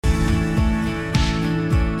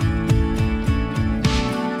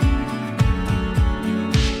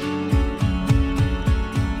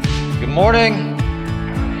morning.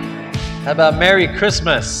 How about Merry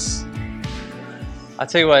Christmas? I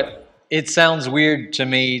tell you what, it sounds weird to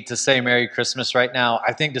me to say Merry Christmas right now.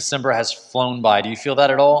 I think December has flown by. Do you feel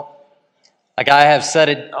that at all? Like I have said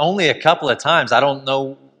it only a couple of times. I don't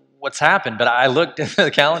know what's happened, but I looked at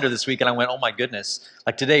the calendar this week and I went, oh my goodness.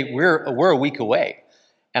 Like today, we're a week away.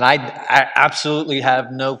 And I absolutely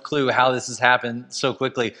have no clue how this has happened so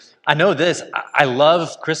quickly. I know this, I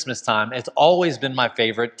love Christmas time. It's always been my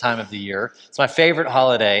favorite time of the year. It's my favorite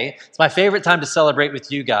holiday. It's my favorite time to celebrate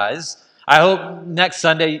with you guys. I hope next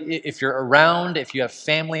Sunday, if you're around, if you have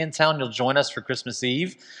family in town, you'll join us for Christmas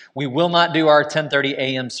Eve. We will not do our 10:30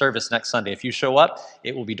 a.m. service next Sunday. If you show up,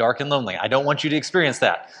 it will be dark and lonely. I don't want you to experience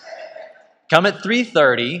that. Come at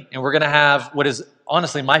 3:30, and we're going to have what is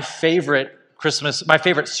honestly my favorite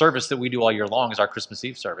service that we do all year long is our Christmas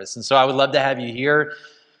Eve service. And so I would love to have you here.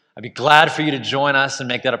 I'd be glad for you to join us and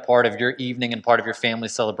make that a part of your evening and part of your family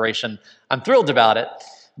celebration. I'm thrilled about it.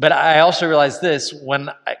 But I also realize this, when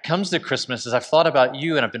it comes to Christmas, as I've thought about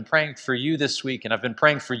you and I've been praying for you this week and I've been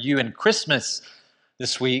praying for you in Christmas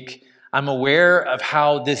this week, I'm aware of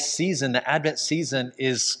how this season, the Advent season,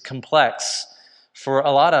 is complex for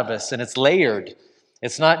a lot of us and it's layered.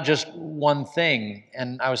 It's not just one thing.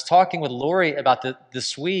 And I was talking with Lori about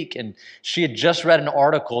this week, and she had just read an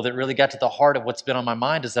article that really got to the heart of what's been on my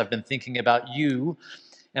mind as I've been thinking about you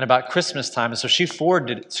and about Christmas time. And so she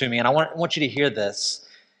forwarded it to me, and I want you to hear this.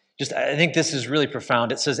 I think this is really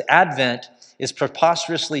profound. It says, Advent is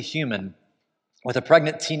preposterously human, with a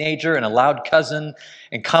pregnant teenager and a loud cousin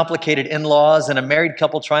and complicated in-laws and a married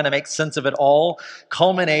couple trying to make sense of it all,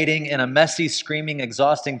 culminating in a messy, screaming,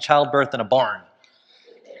 exhausting childbirth in a barn.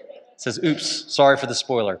 It says, oops, sorry for the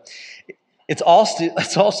spoiler. It's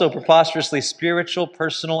also preposterously spiritual,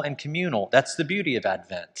 personal, and communal. That's the beauty of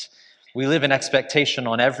Advent. We live in expectation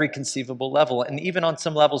on every conceivable level, and even on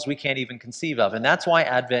some levels we can't even conceive of. And that's why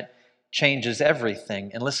Advent changes everything.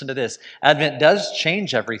 And listen to this. Advent does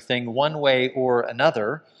change everything one way or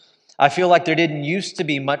another. I feel like there didn't used to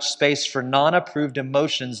be much space for non-approved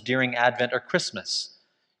emotions during Advent or Christmas.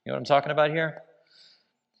 You know what I'm talking about here?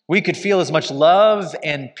 We could feel as much love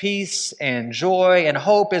and peace and joy and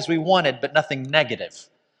hope as we wanted, but nothing negative.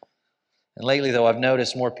 And lately, though, I've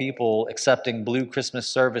noticed more people accepting blue Christmas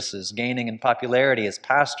services, gaining in popularity as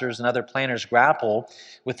pastors and other planners grapple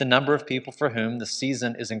with the number of people for whom the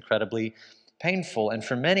season is incredibly painful. And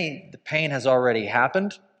for many, the pain has already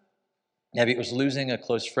happened. Maybe it was losing a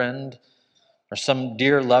close friend or some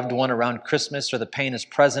dear loved one around Christmas, or the pain is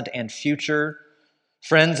present and future.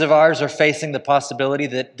 Friends of ours are facing the possibility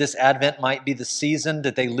that this Advent might be the season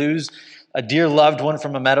that they lose a dear loved one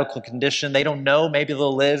from a medical condition. They don't know. Maybe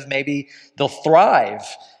they'll live. Maybe they'll thrive.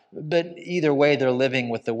 But either way, they're living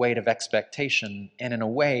with the weight of expectation. And in a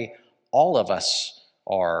way, all of us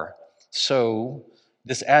are. So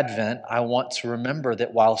this Advent, I want to remember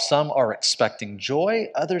that while some are expecting joy,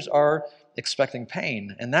 others are expecting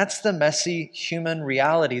pain. And that's the messy human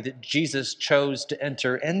reality that Jesus chose to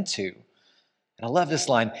enter into. I love this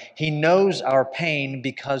line. He knows our pain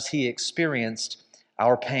because he experienced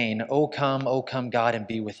our pain. O come, God, and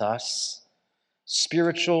be with us.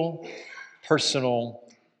 Spiritual, personal,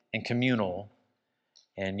 and communal.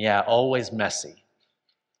 And yeah, always messy.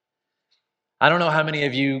 I don't know how many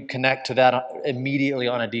of you connect to that immediately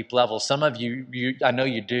on a deep level. Some of you, I know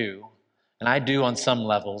you do. And I do on some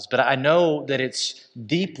levels. But I know that it's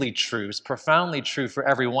deeply true, it's profoundly true for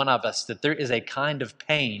every one of us that there is a kind of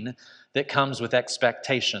pain that comes with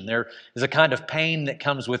expectation. There is a kind of pain that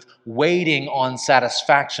comes with waiting on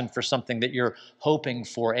satisfaction for something that you're hoping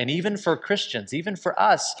for. And even for Christians, even for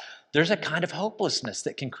us, there's a kind of hopelessness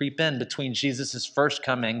that can creep in between Jesus' first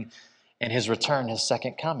coming and his return, his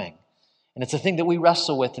second coming. And it's a thing that we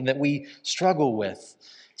wrestle with and that we struggle with.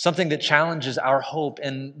 Something that challenges our hope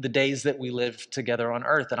in the days that we live together on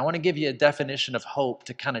earth. And I want to give you a definition of hope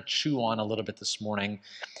to kind of chew on a little bit this morning.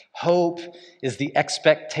 Hope is the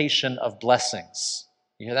expectation of blessings.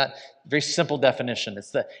 You hear that? Very simple definition. It's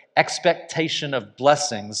the expectation of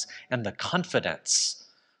blessings and the confidence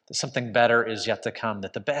that something better is yet to come,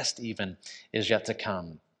 that the best even is yet to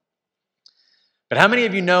come. But how many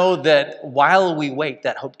of you know that while we wait,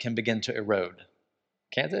 that hope can begin to erode?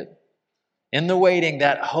 Can't it? In the waiting,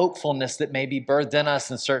 that hopefulness that may be birthed in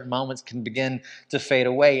us in certain moments can begin to fade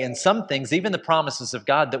away. And some things, even the promises of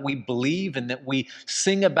God that we believe and that we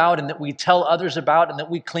sing about and that we tell others about and that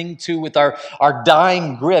we cling to with our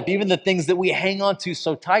dying grip, even the things that we hang on to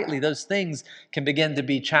so tightly, those things can begin to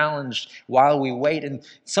be challenged while we wait. And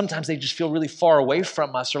sometimes they just feel really far away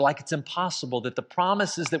from us, or like it's impossible that the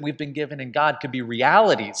promises that we've been given in God could be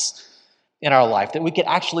realities in our life, that we could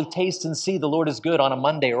actually taste and see the Lord is good on a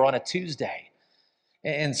Monday or on a Tuesday.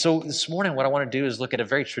 And so this morning, what I want to do is look at a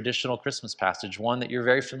very traditional Christmas passage, one that you're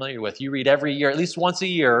very familiar with. You read every year, at least once a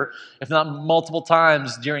year, if not multiple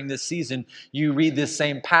times during this season, you read this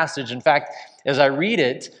same passage. In fact, as I read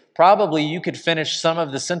it, probably you could finish some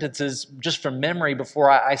of the sentences just from memory before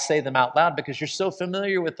I say them out loud, because you're so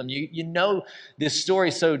familiar with them. You know this story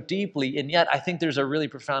so deeply, and yet I think there's a really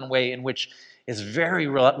profound way in which it's very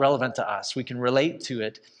relevant to us. We can relate to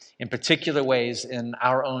it in particular ways in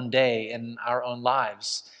our own day, in our own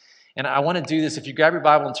lives. And I want to do this. If you grab your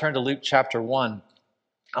Bible and turn to Luke chapter 1,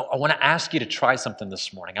 I want to ask you to try something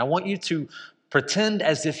this morning. I want you to pretend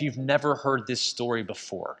as if you've never heard this story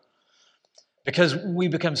before. Because we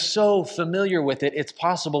become so familiar with it, it's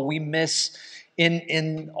possible we miss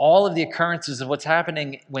in all of the occurrences of what's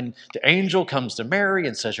happening when the angel comes to Mary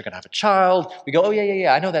and says, you're going to have a child. We go, oh,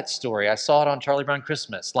 yeah, I know that story. I saw it on Charlie Brown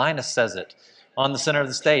Christmas. Linus says it on the center of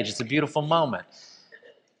the stage. It's a beautiful moment.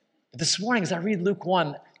 But this morning, as I read Luke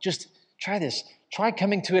 1, just try this. Try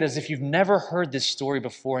coming to it as if you've never heard this story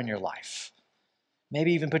before in your life.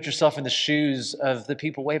 Maybe even put yourself in the shoes of the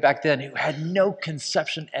people way back then who had no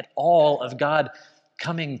conception at all of God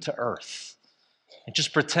coming to earth. And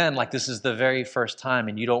just pretend like this is the very first time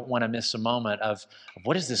and you don't want to miss a moment of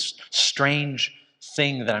what is this strange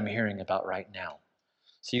thing that I'm hearing about right now.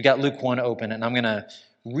 So you got Luke 1 open, and I'm going to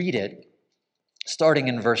read it starting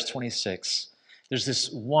in verse 26. There's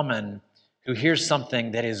this woman who hears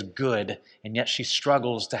something that is good, and yet she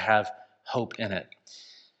struggles to have hope in it.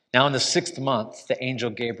 Now, in the 6th month, the angel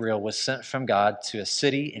Gabriel was sent from God to a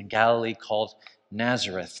city in Galilee called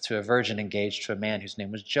Nazareth, to a virgin engaged to a man whose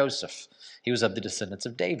name was Joseph. He was of the descendants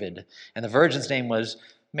of David, and the virgin's name was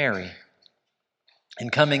Mary.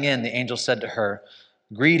 And coming in, the angel said to her,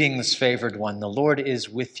 "Greetings, favored one, the Lord is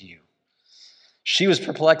with you." She was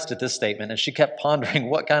perplexed at this statement, and she kept pondering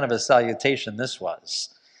what kind of a salutation this was.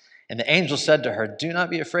 And the angel said to her, "Do not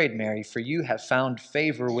be afraid, Mary, for you have found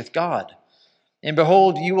favor with God. And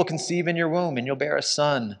behold, you will conceive in your womb, and you'll bear a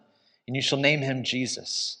son, and you shall name him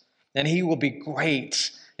Jesus. And he will be great,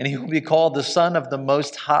 and he will be called the Son of the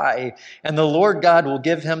Most High. And the Lord God will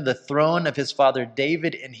give him the throne of his father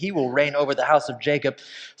David, and he will reign over the house of Jacob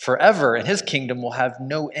forever, and his kingdom will have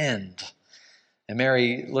no end." And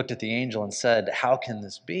Mary looked at the angel and said, "How can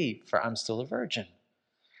this be? For I'm still a virgin."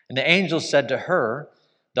 And the angel said to her,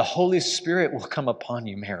 "The Holy Spirit will come upon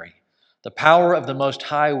you, Mary. The power of the Most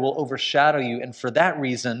High will overshadow you, and for that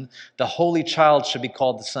reason, the Holy Child should be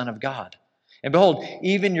called the Son of God. And behold,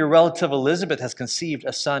 even your relative Elizabeth has conceived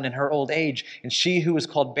a son in her old age, and she who is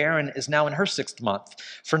called barren is now in her 6th month.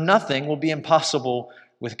 For nothing will be impossible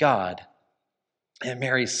with God." And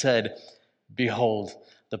Mary said, "Behold,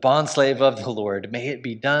 the bondslave of the Lord, may it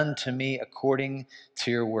be done to me according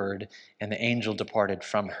to your word." And the angel departed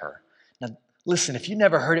from her. Now, listen, if you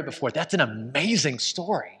never heard it before, that's an amazing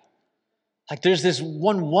story. Like there's this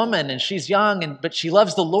one woman, and she's young, but she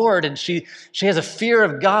loves the Lord, and she has a fear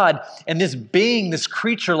of God. And this being, this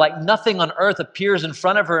creature like nothing on earth, appears in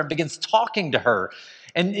front of her and begins talking to her.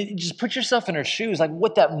 And just put yourself in her shoes, like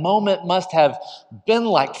what that moment must have been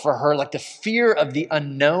like for her, like the fear of the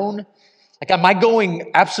unknown. Like, am I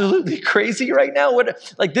going absolutely crazy right now?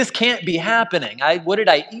 Like, this can't be happening. What did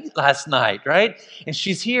I eat last night, right? And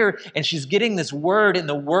she's here, and she's getting this word, and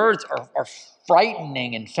the words are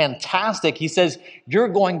frightening and fantastic. He says, "You're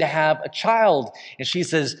going to have a child." And she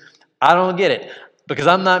says, "I don't get it, because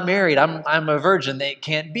I'm not married. I'm a virgin. It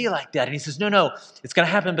can't be like that." And he says, no, it's going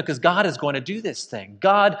to happen because God is going to do this thing.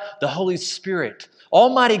 God, the Holy Spirit,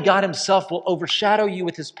 Almighty God himself will overshadow you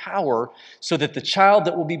with his power so that the child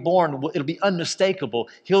that will be born, it'll be unmistakable.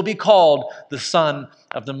 He'll be called the Son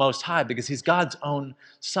of the Most High because he's God's own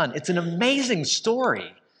son. It's an amazing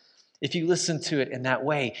story if you listen to it in that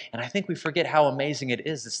way. And I think we forget how amazing it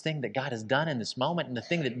is, this thing that God has done in this moment, and the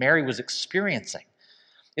thing that Mary was experiencing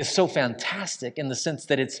is so fantastic in the sense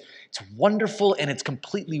that it's wonderful and it's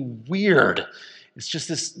completely weird. It's just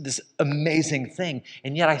this amazing thing.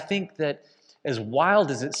 And yet I think that as wild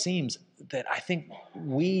as it seems, that I think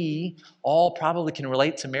we all probably can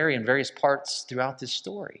relate to Mary in various parts throughout this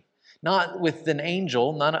story. Not with an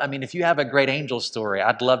angel. If you have a great angel story,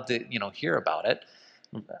 I'd love to hear about it.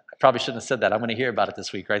 I probably shouldn't have said that. I'm going to hear about it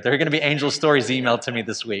this week, right? There are going to be angel stories emailed to me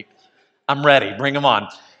this week. I'm ready. Bring them on.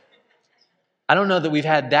 I don't know that we've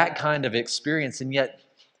had that kind of experience, and yet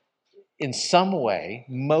in some way,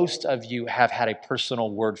 most of you have had a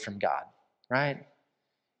personal word from God, right?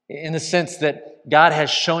 in the sense that God has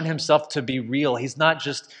shown himself to be real. He's not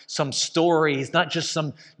just some story. He's not just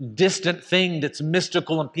some distant thing that's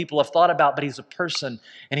mystical and people have thought about, but he's a person.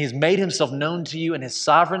 And he's made himself known to you in his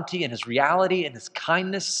sovereignty and his reality and his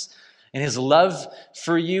kindness and his love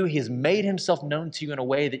for you. He has made himself known to you in a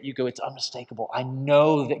way that you go, it's unmistakable. I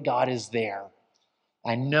know that God is there.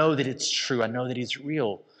 I know that it's true. I know that he's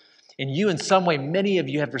real. And you, in some way, many of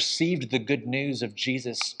you have received the good news of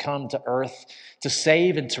Jesus come to earth to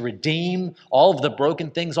save and to redeem all of the broken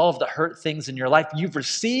things, all of the hurt things in your life. You've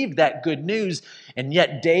received that good news, and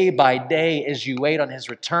yet day by day, as you wait on his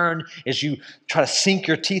return, as you try to sink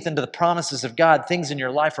your teeth into the promises of God, things in your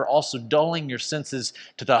life are also dulling your senses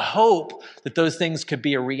to the hope that those things could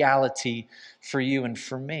be a reality for you and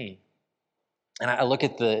for me. And I look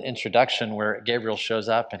at the introduction where Gabriel shows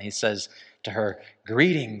up and he says to her,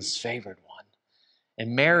 "Greetings, favored one."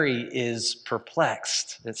 And Mary is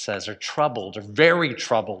perplexed, it says, or troubled, or very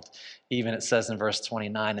troubled, even it says in verse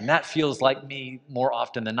 29. And that feels like me more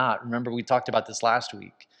often than not. Remember, we talked about this last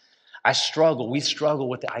week. We struggle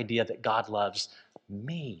with the idea that God loves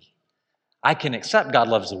me. I can accept God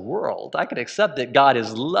loves the world. I can accept that God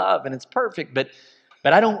is love and it's perfect, but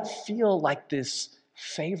I don't feel like this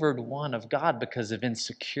favored one of God because of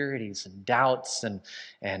insecurities and doubts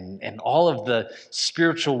and all of the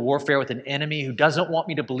spiritual warfare with an enemy who doesn't want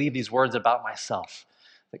me to believe these words about myself,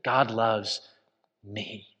 that God loves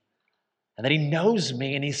me and that he knows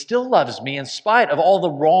me and he still loves me in spite of all the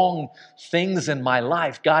wrong things in my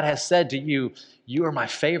life. God has said to you, you are my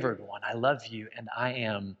favored one. I love you and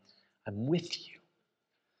I'm with you.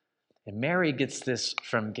 And Mary gets this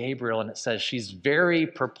from Gabriel, and it says she's very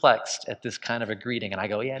perplexed at this kind of a greeting. And I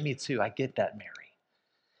go, yeah, me too. I get that, Mary.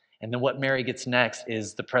 And then what Mary gets next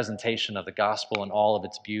is the presentation of the gospel and all of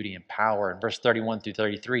its beauty and power. And verse 31 through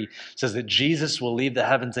 33 says that Jesus will leave the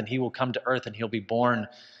heavens and he will come to earth and he'll be born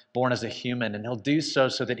as a human. And he'll do so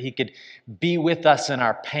that he could be with us in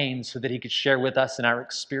our pain, so that he could share with us in our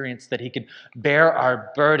experience, that he could bear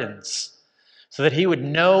our burdens, so that he would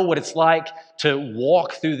know what it's like to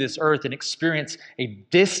walk through this earth and experience a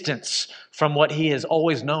distance from what he has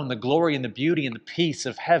always known, the glory and the beauty and the peace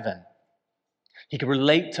of heaven. He could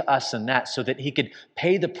relate to us in that, so that he could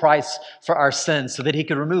pay the price for our sins, so that he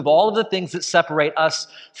could remove all of the things that separate us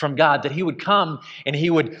from God, that he would come and he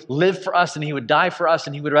would live for us and he would die for us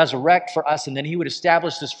and he would resurrect for us, and then he would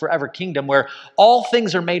establish this forever kingdom where all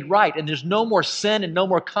things are made right and there's no more sin and no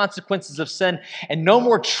more consequences of sin and no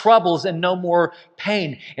more troubles and no more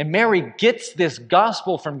pain. And Mary gets this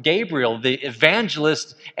gospel from Gabriel, the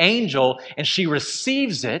evangelist angel, and she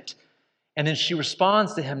receives it, and then she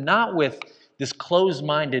responds to him not with this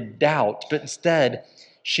closed-minded doubt, but instead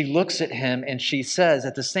she looks at him and she says,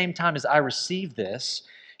 at the same time as I receive this,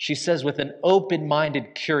 she says with an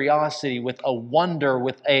open-minded curiosity, with a wonder,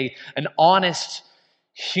 with an honest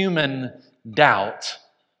human doubt.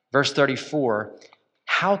 Verse 34,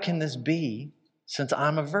 how can this be since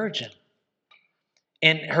I'm a virgin?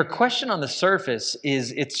 And her question on the surface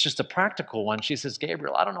it's just a practical one. She says,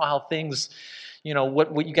 Gabriel, I don't know how things,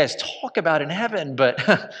 what you guys talk about in heaven, but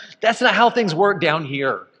that's not how things work down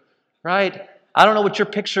here, right? I don't know what your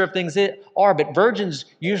picture of things are, but virgins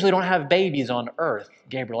usually don't have babies on earth,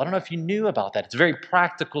 Gabriel. I don't know if you knew about that. It's a very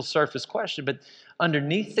practical surface question, but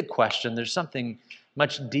underneath the question, there's something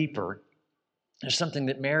much deeper. There's something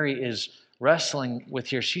that Mary is wrestling with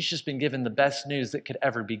here. She's just been given the best news that could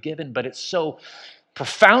ever be given, but it's so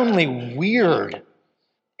profoundly weird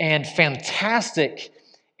and fantastic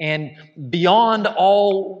and beyond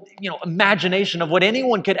all, imagination of what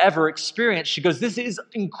anyone could ever experience. She goes, this is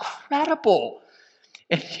incredible.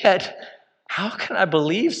 And yet, how can I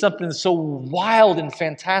believe something so wild and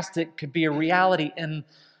fantastic could be a reality in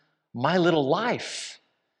my little life?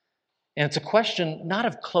 And it's a question not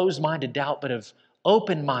of closed-minded doubt, but of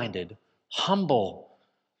open-minded, humble,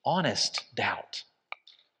 honest doubt.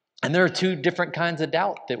 And there are two different kinds of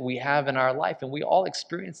doubt that we have in our life, and we all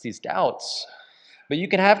experience these doubts. But you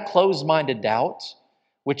can have closed-minded doubt,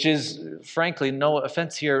 which is, frankly, no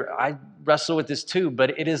offense here, I wrestle with this too,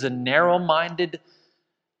 but it is a narrow-minded,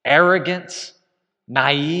 arrogant,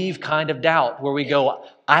 naive kind of doubt where we go,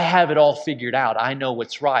 I have it all figured out. I know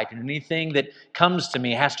what's right. And anything that comes to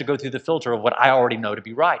me has to go through the filter of what I already know to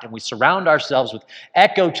be right. And we surround ourselves with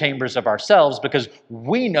echo chambers of ourselves because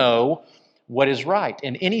we know what is right.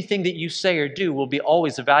 And anything that you say or do will be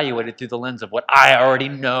always evaluated through the lens of what I already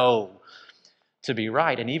know to be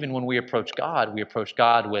right. And even when we approach God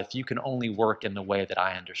with, you can only work in the way that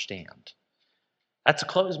I understand. That's a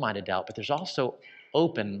closed-minded doubt, but there's also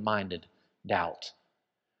open-minded doubt.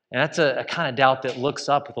 And that's a kind of doubt that looks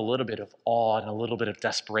up with a little bit of awe and a little bit of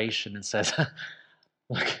desperation and says,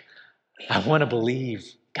 Look, I want to believe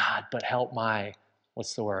God, but help my,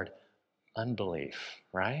 what's the word? Unbelief,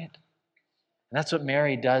 right? And that's what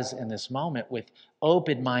Mary does in this moment with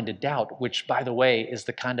open-minded doubt, which, by the way, is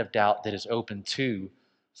the kind of doubt that is open to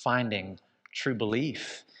finding true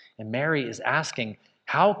belief. And Mary is asking,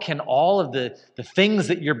 how can all of the things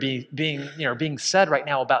that you're being said right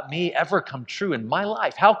now about me ever come true in my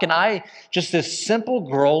life? How can I, just this simple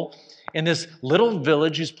girl in this little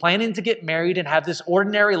village who's planning to get married and have this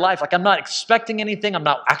ordinary life, like I'm not expecting anything, I'm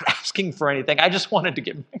not asking for anything, I just wanted to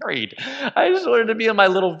get married. I just wanted to be in my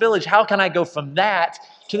little village. How can I go from that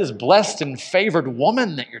to this blessed and favored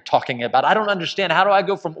woman that you're talking about? I don't understand. How do I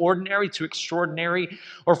go from ordinary to extraordinary,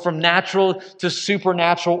 or from natural to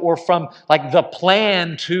supernatural, or from like the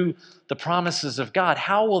plan to the promises of God?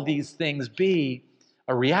 How will these things be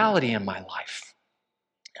a reality in my life?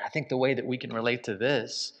 And I think the way that we can relate to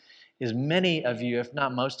this is many of you, if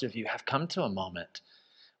not most of you, have come to a moment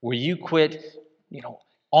where you quit,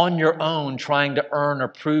 on your own trying to earn or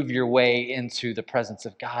prove your way into the presence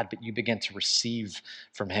of God, but you begin to receive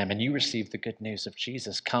from Him, and you receive the good news of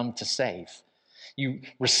Jesus come to save. You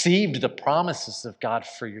received the promises of God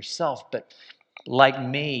for yourself, but like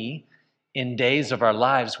me, in days of our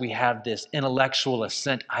lives, we have this intellectual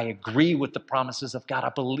assent. I agree with the promises of God. I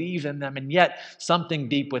believe in them, and yet something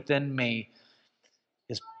deep within me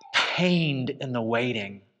is pained in the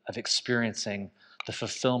waiting of experiencing the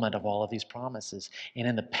fulfillment of all of these promises. And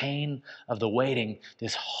in the pain of the waiting,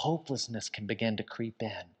 this hopelessness can begin to creep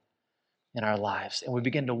in our lives. And we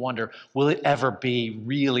begin to wonder, will it ever be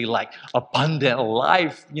really like abundant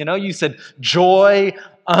life? You said joy,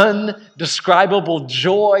 undescribable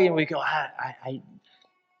joy. And we go, let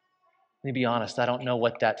me be honest, I don't know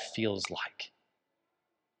what that feels like.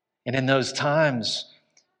 And in those times,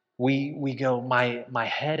 we go, my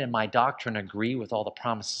head and my doctrine agree with all the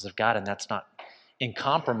promises of God, and that's not in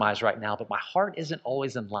compromise right now, but my heart isn't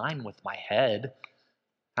always in line with my head.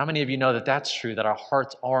 How many of you know that that's true, that our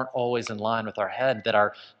hearts aren't always in line with our head, that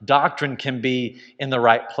our doctrine can be in the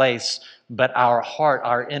right place, but our heart,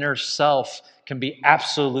 our inner self, can be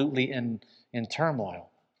absolutely in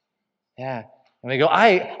turmoil? Yeah. And we go,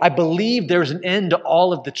 I believe there's an end to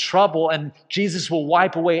all of the trouble, and Jesus will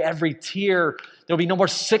wipe away every tear. There'll be no more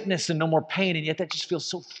sickness and no more pain, and yet that just feels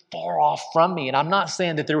so far off from me. And I'm not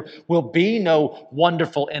saying that there will be no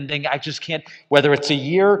wonderful ending. I just can't, whether it's a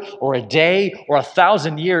year or a day or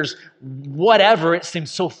 1,000 years, whatever, it seems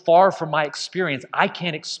so far from my experience. I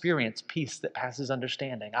can't experience peace that passes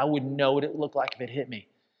understanding. I wouldn't know what it looked like if it hit me.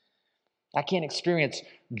 I can't experience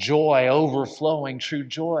joy, overflowing, true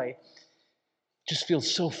joy. Just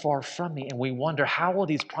feels so far from me, and we wonder, how will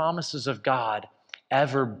these promises of God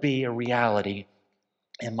ever be a reality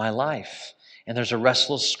in my life? And there's a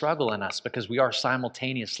restless struggle in us because we are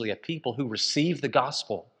simultaneously a people who receive the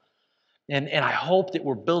gospel. And I hope that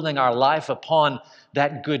we're building our life upon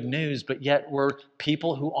that good news, but yet we're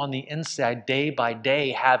people who on the inside, day by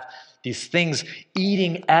day, have these things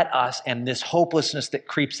eating at us and this hopelessness that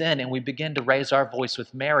creeps in, and we begin to raise our voice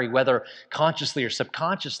with Mary, whether consciously or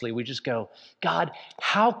subconsciously. We just go, God,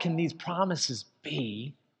 how can these promises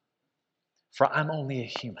be? For I'm only a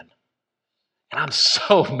human, and I'm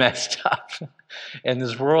so messed up, and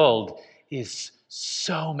this world is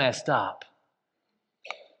so messed up.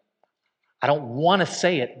 I don't want to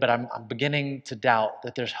say it, but I'm beginning to doubt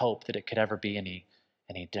that there's hope that it could ever be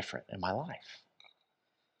any different in my life.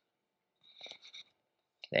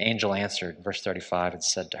 The angel answered, verse 35, and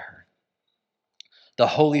said to her, the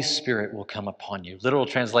Holy Spirit will come upon you. Literal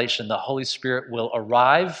translation, the Holy Spirit will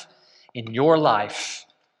arrive in your life.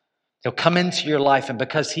 He'll come into your life, and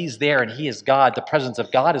because He's there and He is God, the presence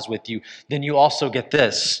of God is with you, then you also get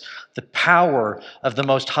this. The power of the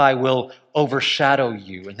Most High will overshadow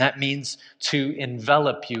you, and that means to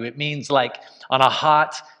envelop you. It means like on a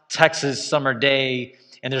hot Texas summer day,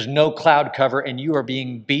 and there's no cloud cover, and you are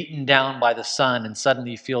being beaten down by the sun, and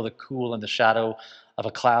suddenly you feel the cool and the shadow of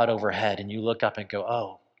a cloud overhead, and you look up and go,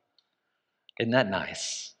 oh, isn't that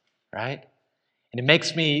nice, right? And it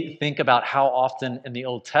makes me think about how often in the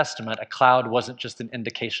Old Testament a cloud wasn't just an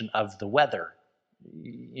indication of the weather.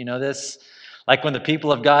 You know this? Like when the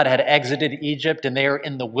people of God had exited Egypt and they are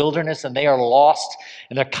in the wilderness and they are lost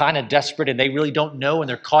and they're kind of desperate and they really don't know and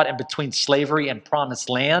they're caught in between slavery and promised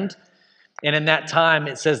land. And in that time,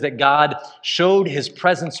 it says that God showed His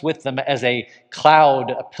presence with them as a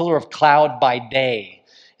cloud, a pillar of cloud by day.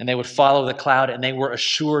 And they would follow the cloud, and they were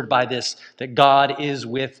assured by this that God is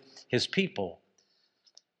with His people.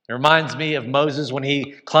 It reminds me of Moses when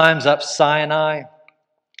he climbs up Sinai.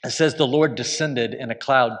 It says the Lord descended in a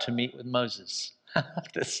cloud to meet with Moses.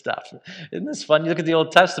 This stuff. Isn't this fun? You look at the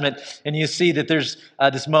Old Testament and you see that there's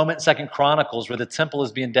this moment in Second Chronicles where the temple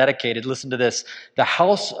is being dedicated. Listen to this. The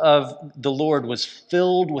house of the Lord was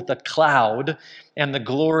filled with a cloud, and the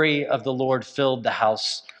glory of the Lord filled the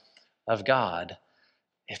house of God.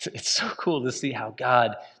 It's so cool to see how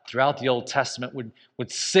God, throughout the Old Testament,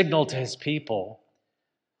 would signal to his people,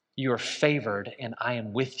 you are favored and I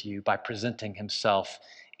am with you, by presenting himself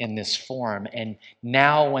in this form. And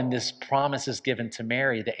now when this promise is given to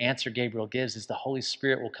Mary, the answer Gabriel gives is the Holy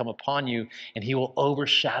Spirit will come upon you and he will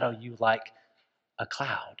overshadow you like a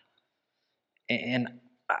cloud. And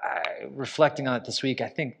reflecting on it this week, I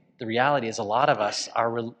think the reality is a lot of us,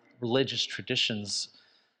 our religious traditions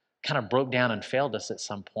kind of broke down and failed us at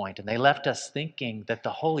some point. And they left us thinking that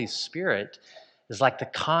the Holy Spirit is like the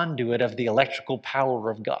conduit of the electrical power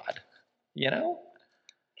of God. You know?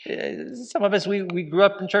 Some of us, we grew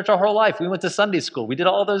up in church our whole life. We went to Sunday school. We did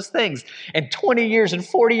all those things. And 20 years and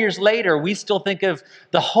 40 years later, we still think of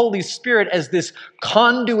the Holy Spirit as this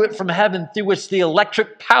conduit from heaven through which the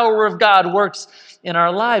electric power of God works in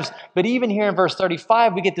our lives. But even here in verse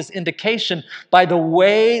 35, we get this indication by the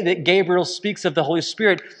way that Gabriel speaks of the Holy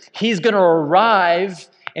Spirit. He's going to arrive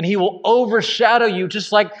and he will overshadow you,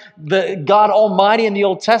 just like the God Almighty in the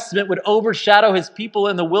Old Testament would overshadow his people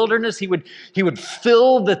in the wilderness. He would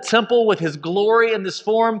fill the temple with his glory in this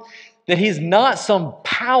form, that he's not some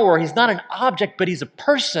power, he's not an object, but he's a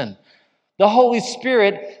person. The Holy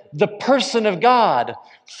Spirit, the person of God,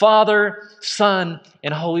 Father, Son,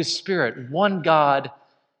 and Holy Spirit, one God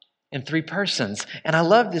in three persons. And I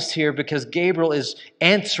love this here because Gabriel is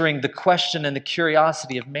answering the question and the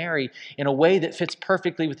curiosity of Mary in a way that fits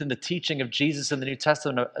perfectly within the teaching of Jesus in the New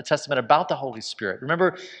Testament about the Holy Spirit.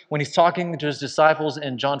 Remember when he's talking to his disciples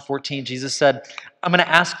in John 14, Jesus said, I'm going to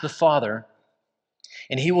ask the Father,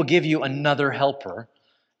 and he will give you another helper.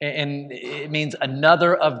 And it means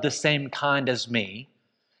another of the same kind as me.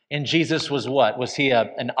 And Jesus was what? Was he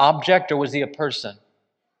an object or was he a person?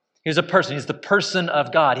 He was a person. He's the person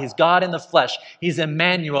of God. He's God in the flesh. He's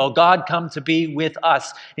Emmanuel, God come to be with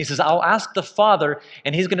us. He says, I'll ask the Father,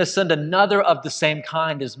 and he's going to send another of the same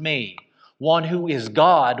kind as me. One who is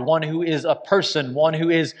God, one who is a person, one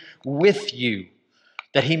who is with you,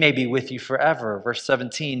 that he may be with you forever. Verse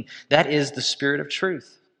 17, that is the Spirit of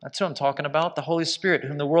truth. That's who I'm talking about, the Holy Spirit,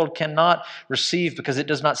 whom the world cannot receive because it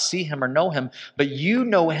does not see him or know him. But you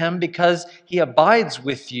know him because he abides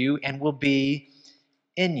with you and will be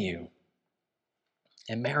in you.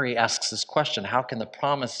 And Mary asks this question, how can the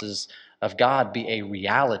promises of God be a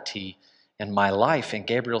reality in my life? And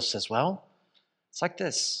Gabriel says, well, it's like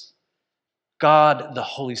this. God, the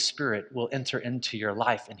Holy Spirit, will enter into your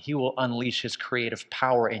life and he will unleash his creative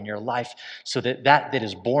power in your life so that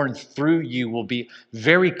is born through you will be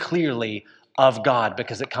very clearly of God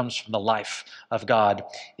because it comes from the life of God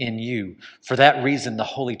in you. For that reason, the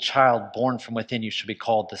holy child born from within you should be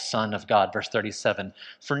called the Son of God. Verse 37,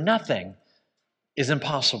 for nothing is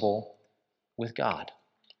impossible with God.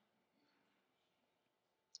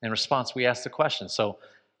 In response, we ask the question, so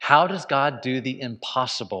how does God do the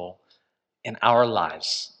impossible in our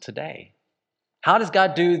lives today? How does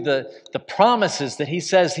God do the promises that he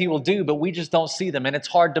says he will do, but we just don't see them, and it's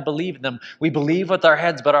hard to believe them? We believe with our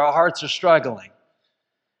heads, but our hearts are struggling.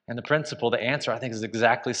 And the answer, I think, is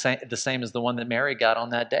exactly the same as the one that Mary got on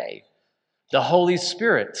that day. The Holy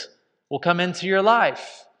Spirit will come into your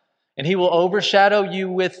life, and he will overshadow you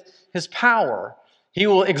with his power. He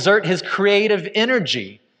will exert his creative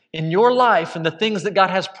energy in your life and the things that God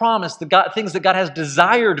has promised, things that God has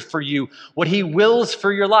desired for you, what he wills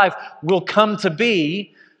for your life will come to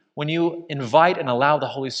be when you invite and allow the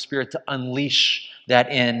Holy Spirit to unleash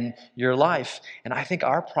that in your life. And I think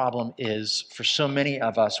our problem is, for so many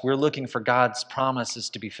of us, we're looking for God's promises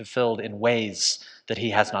to be fulfilled in ways that he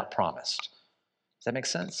has not promised. Does that make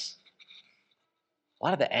sense? A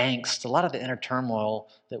lot of the angst, a lot of the inner turmoil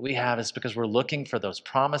that we have is because we're looking for those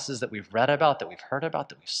promises that we've read about, that we've heard about,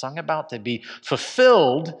 that we've sung about, to be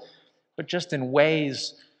fulfilled, but just in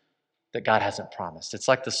ways that God hasn't promised. It's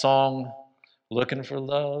like the song, looking for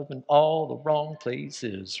love in all the wrong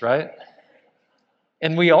places, right?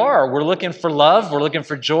 And we're looking for love, we're looking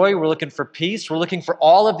for joy, we're looking for peace, we're looking for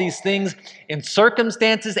all of these things in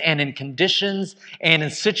circumstances and in conditions and in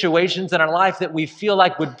situations in our life that we feel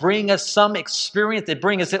like would bring us some experience, that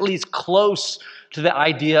bring us at least close to the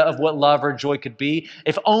idea of what love or joy could be.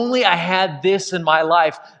 If only I had this in my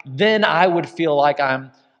life, then I would feel like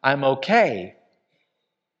I'm okay.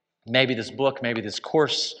 Maybe this book, maybe this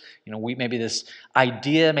course, maybe this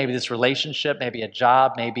idea, maybe this relationship, maybe a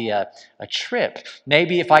job, maybe a trip.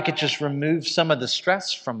 Maybe if I could just remove some of the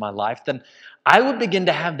stress from my life, then I would begin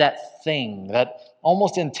to have that thing, that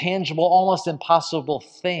almost intangible, almost impossible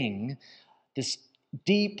thing, this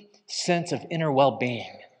deep sense of inner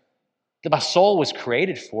well-being that my soul was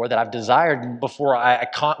created for, that I've desired before I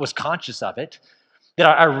was conscious of it, that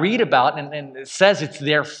I read about and it says it's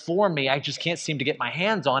there for me. I just can't seem to get my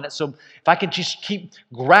hands on it. So if I can just keep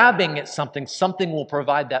grabbing at something, something will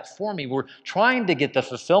provide that for me. We're trying to get the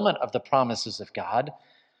fulfillment of the promises of God,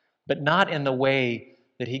 but not in the way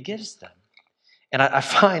that He gives them. And I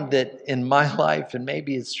find that in my life, and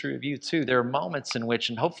maybe it's true of you too, there are moments in which,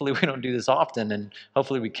 and hopefully we don't do this often, and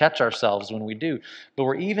hopefully we catch ourselves when we do, but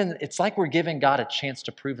it's like we're giving God a chance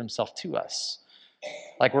to prove Himself to us.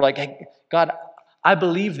 Like we're like, hey, God, I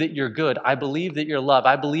believe that you're good. I believe that you're love.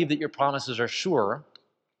 I believe that your promises are sure,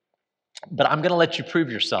 but I'm going to let you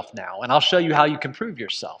prove yourself now, and I'll show you how you can prove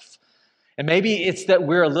yourself. And maybe it's that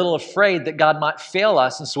we're a little afraid that God might fail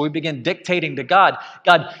us, and so we begin dictating to God,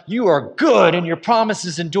 God, you are good, and your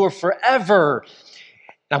promises endure forever.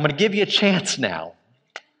 And I'm going to give you a chance now.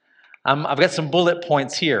 I've got some bullet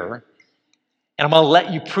points here, and I'm going to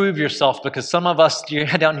let you prove yourself, because some of us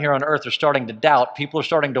down here on earth are starting to doubt. People are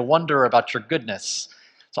starting to wonder about your goodness.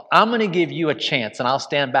 So I'm going to give you a chance, and I'll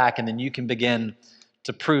stand back, and then you can begin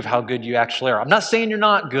to prove how good you actually are. I'm not saying you're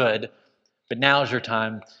not good, but now's your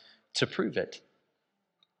time to prove it.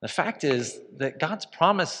 The fact is that God's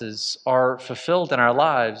promises are fulfilled in our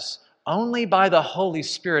lives only by the Holy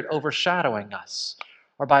Spirit overshadowing us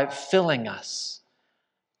or by filling us.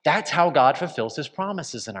 That's how God fulfills His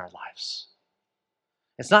promises in our lives.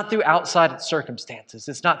 It's not through outside circumstances.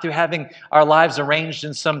 It's not through having our lives arranged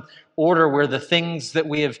in some order where the things that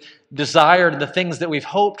we have desired and the things that we've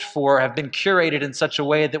hoped for have been curated in such a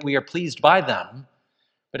way that we are pleased by them.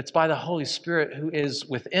 But it's by the Holy Spirit who is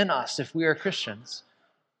within us, if we are Christians,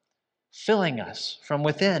 filling us from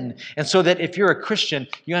within. And so that if you're a Christian,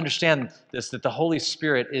 you understand this, that the Holy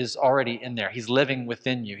Spirit is already in there. He's living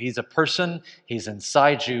within you. He's a person. He's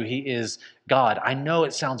inside you. He is God. I know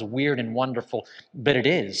it sounds weird and wonderful, but it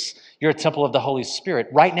is. You're a temple of the Holy Spirit.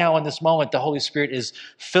 Right now in this moment, the Holy Spirit is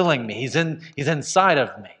filling me. He's inside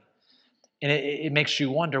of me. And it makes you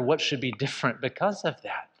wonder what should be different because of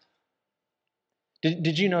that.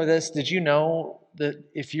 Did you know this? Did you know that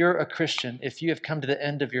if you're a Christian, if you have come to the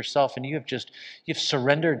end of yourself and you've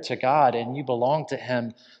surrendered to God and you belong to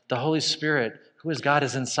Him, the Holy Spirit, who is God,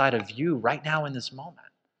 is inside of you right now in this moment.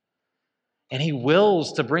 And He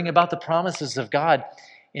wills to bring about the promises of God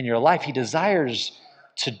in your life. He desires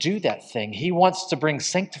to do that thing. He wants to bring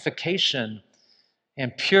sanctification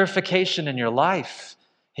and purification in your life.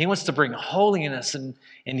 He wants to bring holiness and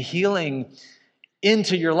healing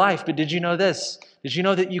into your life. But did you know this? Did you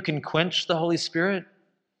know that you can quench the Holy Spirit?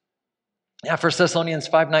 Yeah, 1 Thessalonians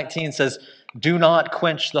 5:19 says, do not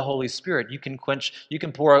quench the Holy Spirit. You can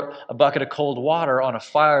pour a bucket of cold water on a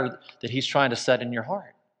fire that He's trying to set in your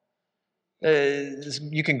heart.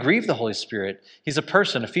 You can grieve the Holy Spirit. He's a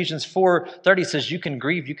person. Ephesians 4:30 says you can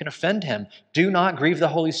grieve, you can offend Him. Do not grieve the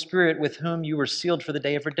Holy Spirit with whom you were sealed for the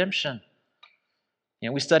day of redemption.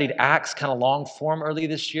 We studied Acts kind of long form early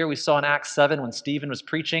this year. We saw in Acts 7 when Stephen was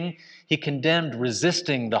preaching, he condemned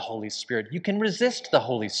resisting the Holy Spirit. You can resist the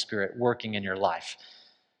Holy Spirit working in your life.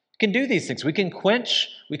 You can do these things. We can quench,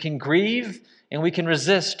 we can grieve, and we can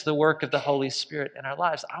resist the work of the Holy Spirit in our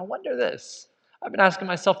lives. I wonder this. I've been asking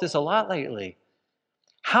myself this a lot lately.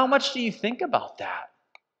 How much do you think about that?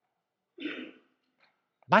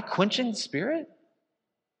 Am I quenching the Spirit?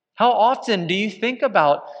 How often do you think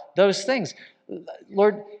about those things?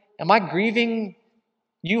 Lord, am I grieving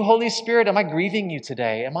you, Holy Spirit? Am I grieving you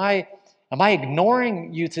today? Am I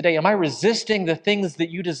ignoring you today? Am I resisting the things that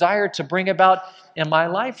you desire to bring about in my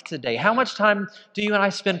life today? How much time do you and I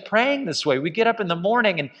spend praying this way? We get up in the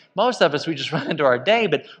morning, and most of us, we just run into our day,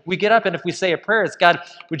 but we get up, and if we say a prayer, it's, God,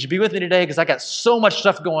 would you be with me today? Because I got so much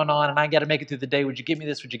stuff going on, and I got to make it through the day. Would you give me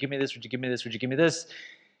this? Would you give me this? Would you give me this? Would you give me this?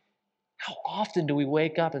 How often do we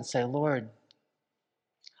wake up and say, Lord,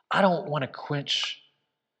 I don't want to quench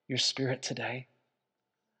your Spirit today.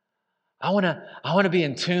 I want to be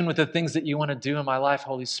in tune with the things that you want to do in my life,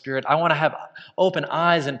 Holy Spirit. I want to have open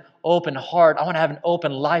eyes and open heart. I want to have an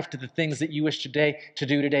open life to the things that you wish to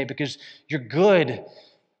do today because you're good.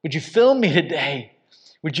 Would you fill me today?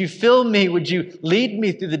 Would you fill me? Would you lead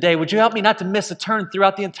me through the day? Would you help me not to miss a turn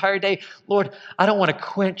throughout the entire day? Lord, I don't want to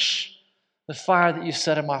quench the fire that you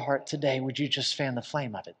set in my heart today. Would you just fan the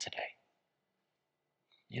flame of it today?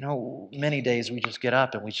 Many days we just get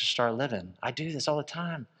up and we just start living. I do this all the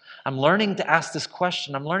time. I'm learning to ask this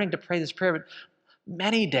question. I'm learning to pray this prayer, but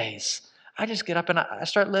many days I just get up and I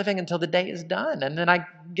start living until the day is done. And then I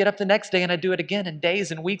get up the next day and I do it again. And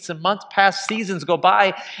days and weeks and months pass, seasons go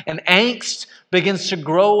by, and angst begins to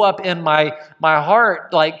grow up in my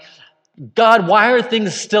heart. Like, God, why are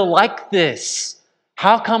things still like this?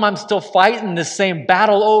 How come I'm still fighting the same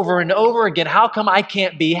battle over and over again? How come I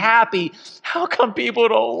can't be happy? How come people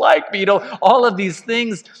don't like me? All of these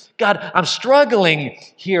things. God, I'm struggling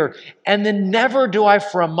here. And then never do I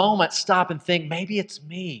for a moment stop and think, maybe it's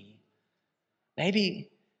me. Maybe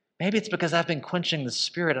it's because I've been quenching the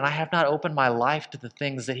Spirit and I have not opened my life to the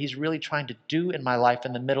things that He's really trying to do in my life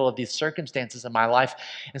in the middle of these circumstances in my life.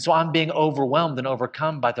 And so I'm being overwhelmed and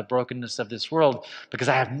overcome by the brokenness of this world because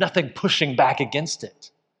I have nothing pushing back against it.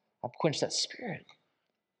 I've quenched that Spirit.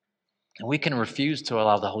 And we can refuse to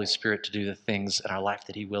allow the Holy Spirit to do the things in our life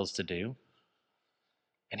that He wills to do.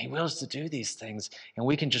 And He wills to do these things, and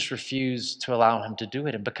we can just refuse to allow Him to do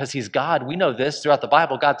it. And because He's God, we know this throughout the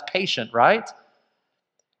Bible, God's patient, right?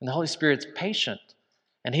 And the Holy Spirit's patient,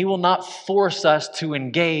 and He will not force us to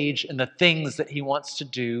engage in the things that He wants to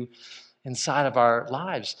do inside of our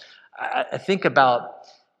lives. I think about,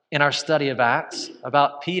 in our study of Acts,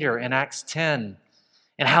 about Peter in Acts 10,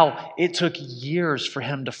 and how it took years for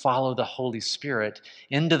him to follow the Holy Spirit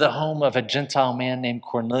into the home of a Gentile man named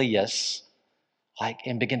Cornelius,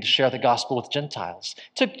 and begin to share the gospel with Gentiles.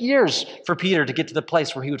 It took years for Peter to get to the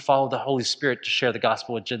place where he would follow the Holy Spirit to share the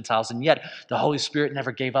gospel with Gentiles, and yet the Holy Spirit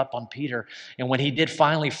never gave up on Peter. And when he did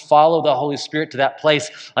finally follow the Holy Spirit to that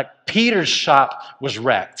place, Peter's shop was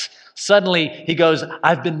wrecked. Suddenly he goes,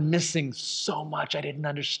 I've been missing so much I didn't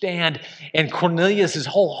understand. And Cornelius'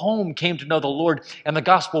 whole home came to know the Lord, and the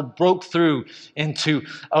gospel broke through into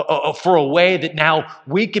for a way that now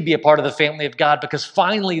we could be a part of the family of God, because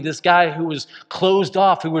finally this guy who was closed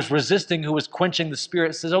off, who was resisting, who was quenching the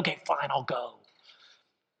Spirit says, okay, fine, I'll go.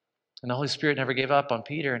 And the Holy Spirit never gave up on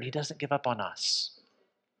Peter, and He doesn't give up on us.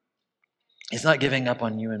 He's not giving up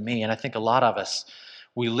on you and me. And I think a lot of us,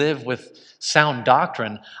 we live with sound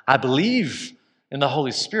doctrine. I believe in the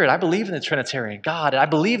Holy Spirit. I believe in the Trinitarian God. I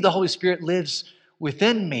believe the Holy Spirit lives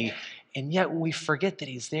within me. And yet we forget that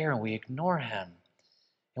He's there and we ignore Him.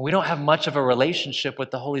 And we don't have much of a relationship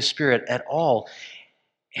with the Holy Spirit at all.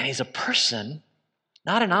 And He's a person,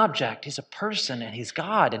 not an object. He's a person, and He's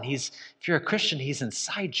God. And if you're a Christian, He's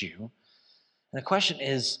inside you. And the question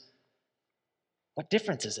is, what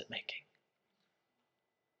difference is it making?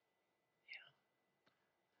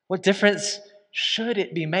 What difference should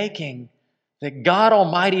it be making that God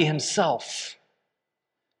Almighty Himself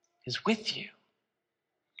is with you?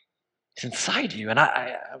 He's inside you. And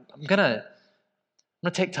I'm going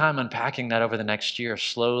to take time unpacking that over the next year,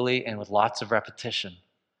 slowly and with lots of repetition,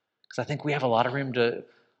 because I think we have a lot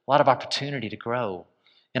of opportunity to grow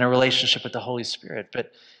in a relationship with the Holy Spirit.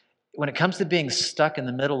 But when it comes to being stuck in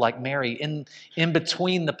the middle like Mary, in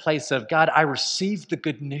between the place of, God, I received the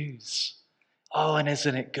good news. Oh, and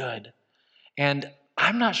isn't it good? And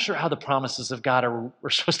I'm not sure how the promises of God are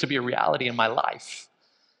supposed to be a reality in my life.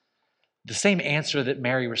 The same answer that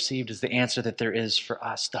Mary received is the answer that there is for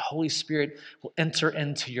us. The Holy Spirit will enter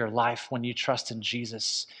into your life when you trust in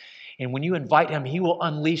Jesus. And when you invite Him, He will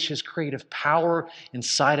unleash His creative power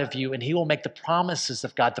inside of you, and He will make the promises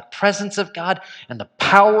of God, the presence of God and the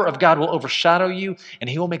power of God will overshadow you, and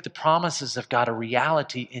He will make the promises of God a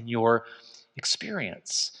reality in your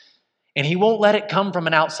experience. And He won't let it come from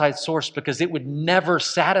an outside source, because it would never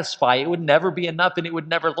satisfy, it would never be enough, and it would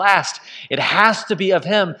never last. It has to be of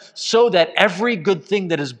Him, so that every good thing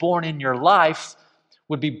that is born in your life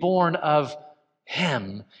would be born of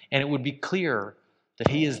Him, and it would be clear that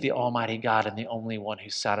He is the Almighty God and the only one who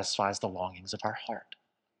satisfies the longings of our heart.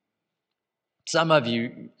 Some of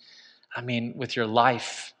you, with your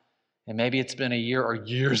life, and maybe it's been a year or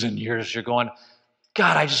years and years, you're going,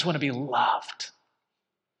 God, I just want to be loved.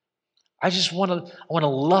 I want to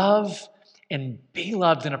love and be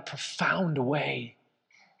loved in a profound way.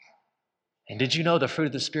 And did you know the fruit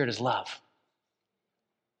of the Spirit is love?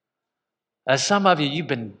 As some of you, you've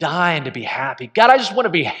been dying to be happy. God, I just want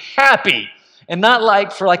to be happy. And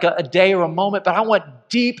not for a day or a moment, but I want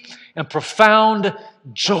deep and profound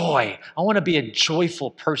joy. I want to be a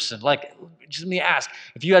joyful person. Just let me ask,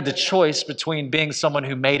 if you had the choice between being someone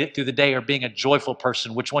who made it through the day or being a joyful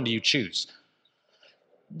person, which one do you choose?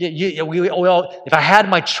 If I had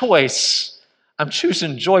my choice, I'm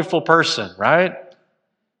choosing joyful person, right?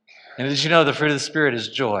 And did you know the fruit of the Spirit is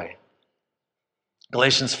joy?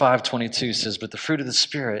 Galatians 5:22 says, "But the fruit of the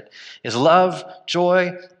Spirit is love,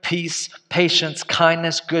 joy, peace, patience,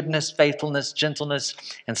 kindness, goodness, faithfulness, gentleness,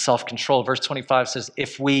 and self-control." Verse 25 says,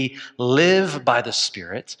 "If we live by the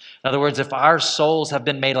Spirit," in other words, if our souls have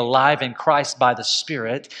been made alive in Christ by the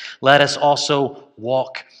Spirit, "let us also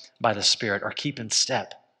walk by the Spirit," or keep in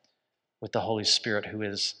step with the Holy Spirit who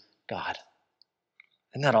is God.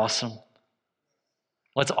 Isn't that awesome?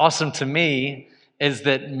 What's awesome to me is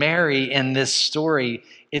that Mary in this story,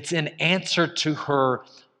 it's an answer to her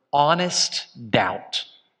honest doubt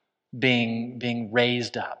being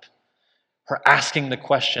raised up. Her asking the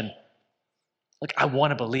question, look, I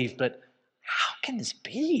want to believe, but how can this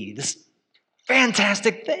be? This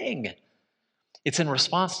fantastic thing. It's in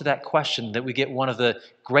response to that question that we get one of the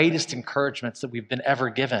greatest encouragements that we've been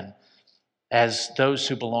ever given as those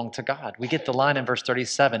who belong to God. We get the line in verse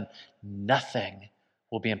 37, "Nothing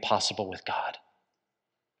will be impossible with God."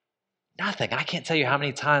 Nothing. I can't tell you how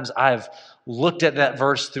many times I've looked at that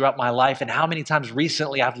verse throughout my life and how many times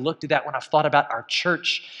recently I've looked at that when I've thought about our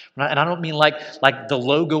church. And I don't mean like the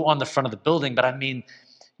logo on the front of the building, but I mean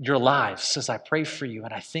your lives as I pray for you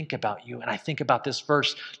and I think about you and I think about this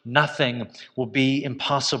verse, nothing will be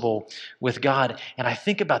impossible with God. And I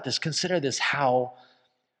think about this, consider this, how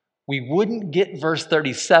we wouldn't get verse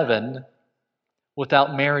 37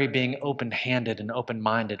 without Mary being open-handed and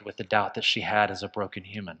open-minded with the doubt that she had as a broken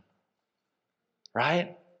human.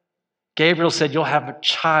 Right? Gabriel said, "You'll have a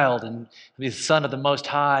child and be the son of the Most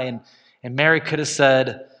High." And Mary could have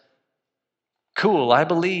said, "Cool, I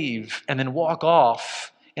believe," and then walk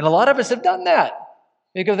off. And a lot of us have done that.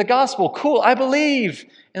 We go to the gospel, "Cool, I believe,"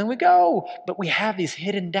 and we go. But we have these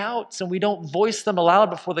hidden doubts and we don't voice them aloud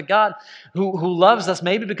before the God who loves us,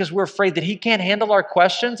 maybe because we're afraid that he can't handle our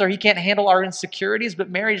questions or he can't handle our insecurities. But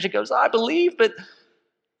Mary just goes, "I believe, but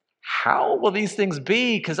how will these things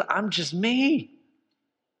be? Because I'm just me."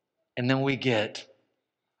 And then we get,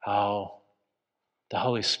 the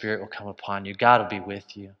Holy Spirit will come upon you. God will be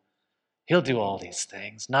with you. He'll do all these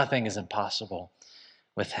things. Nothing is impossible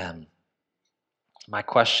with him. My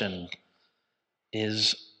question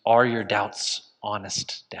is, are your doubts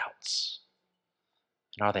honest doubts?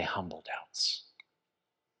 And are they humble doubts?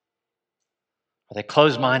 Are they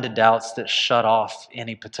closed-minded doubts that shut off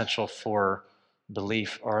any potential for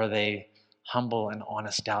belief? Or are they humble and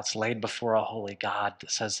honest doubts laid before a holy God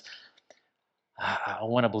that says, I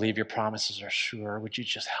want to believe your promises are sure. Would you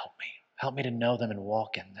just help me? Help me to know them and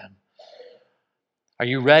walk in them. Are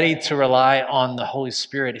you ready to rely on the Holy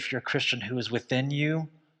Spirit if you're a Christian who is within you,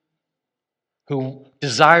 who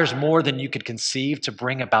desires more than you could conceive to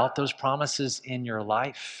bring about those promises in your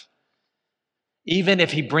life? Even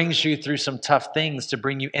if he brings you through some tough things to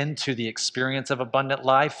bring you into the experience of abundant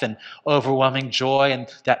life and overwhelming joy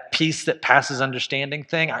and that peace that passes understanding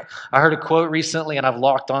thing. I heard a quote recently and I've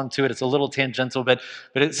locked onto it. It's a little tangential, but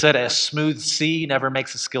it said, "A smooth sea never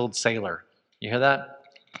makes a skilled sailor." You hear that?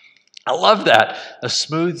 I love that. A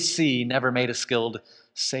smooth sea never made a skilled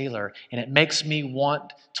sailor. And it makes me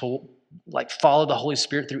want to follow the Holy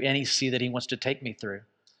Spirit through any sea that he wants to take me through.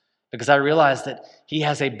 Because I realize that he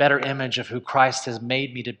has a better image of who Christ has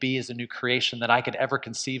made me to be as a new creation than I could ever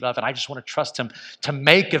conceive of. And I just want to trust him to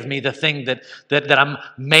make of me the thing that I'm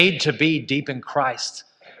made to be deep in Christ.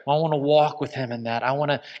 I want to walk with him in that. I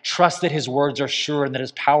want to trust that his words are sure and that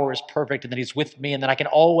his power is perfect and that he's with me and that I can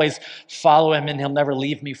always follow him and he'll never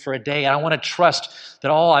leave me for a day. And I want to trust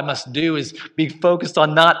that all I must do is be focused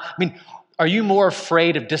on are you more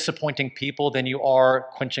afraid of disappointing people than you are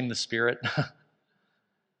quenching the Spirit?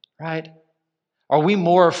 Right? Are we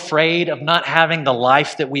more afraid of not having the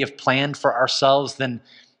life that we have planned for ourselves than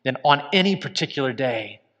on any particular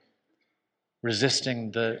day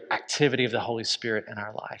resisting the activity of the Holy Spirit in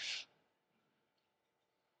our life?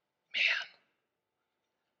 Man,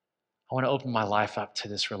 I want to open my life up to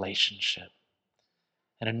this relationship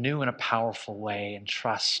in a new and a powerful way and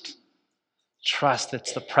trust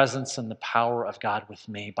that's the presence and the power of God with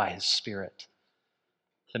me by his Spirit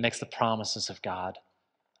that makes the promises of God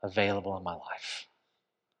available in my life.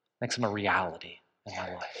 Makes them a reality in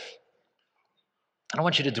my life. And I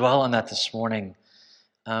want you to dwell on that this morning.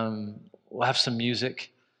 We'll have some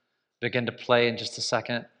music begin to play in just a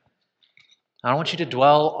second. I want you to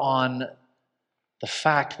dwell on the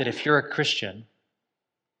fact that if you're a Christian,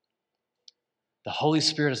 the Holy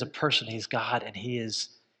Spirit is a person, he's God, and he is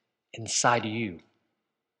inside you.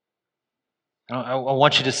 I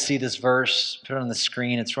want you to see this verse, put it on the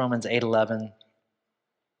screen. It's Romans 8:11.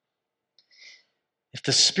 If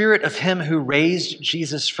the Spirit of him who raised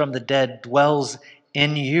Jesus from the dead dwells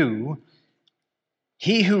in you,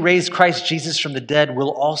 he who raised Christ Jesus from the dead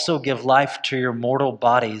will also give life to your mortal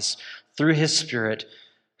bodies through his Spirit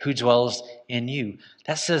who dwells in you.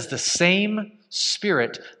 That says the same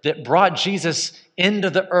Spirit that brought Jesus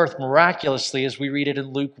into the earth miraculously, as we read it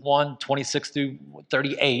in Luke 1, 26 through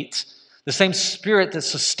 38, the same Spirit that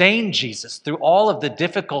sustained Jesus through all of the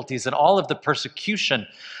difficulties and all of the persecution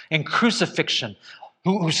and crucifixion,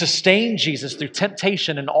 who sustained Jesus through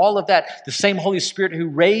temptation and all of that, the same Holy Spirit who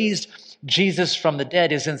raised Jesus from the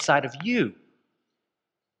dead is inside of you.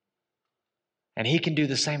 And he can do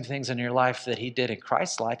the same things in your life that he did in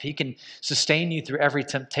Christ's life. He can sustain you through every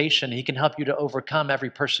temptation. He can help you to overcome every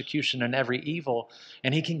persecution and every evil.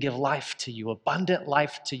 And he can give life to you, abundant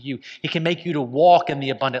life to you. He can make you to walk in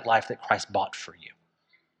the abundant life that Christ bought for you.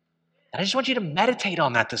 And I just want you to meditate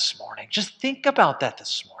on that this morning. Just think about that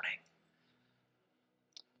this morning.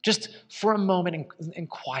 Just for a moment in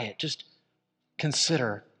quiet, just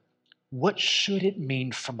consider, what should it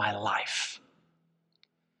mean for my life?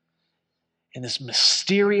 In this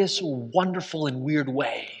mysterious, wonderful, and weird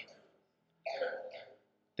way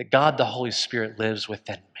that God the Holy Spirit lives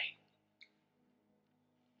within me.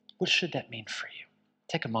 What should that mean for you?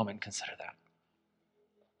 Take a moment and consider that.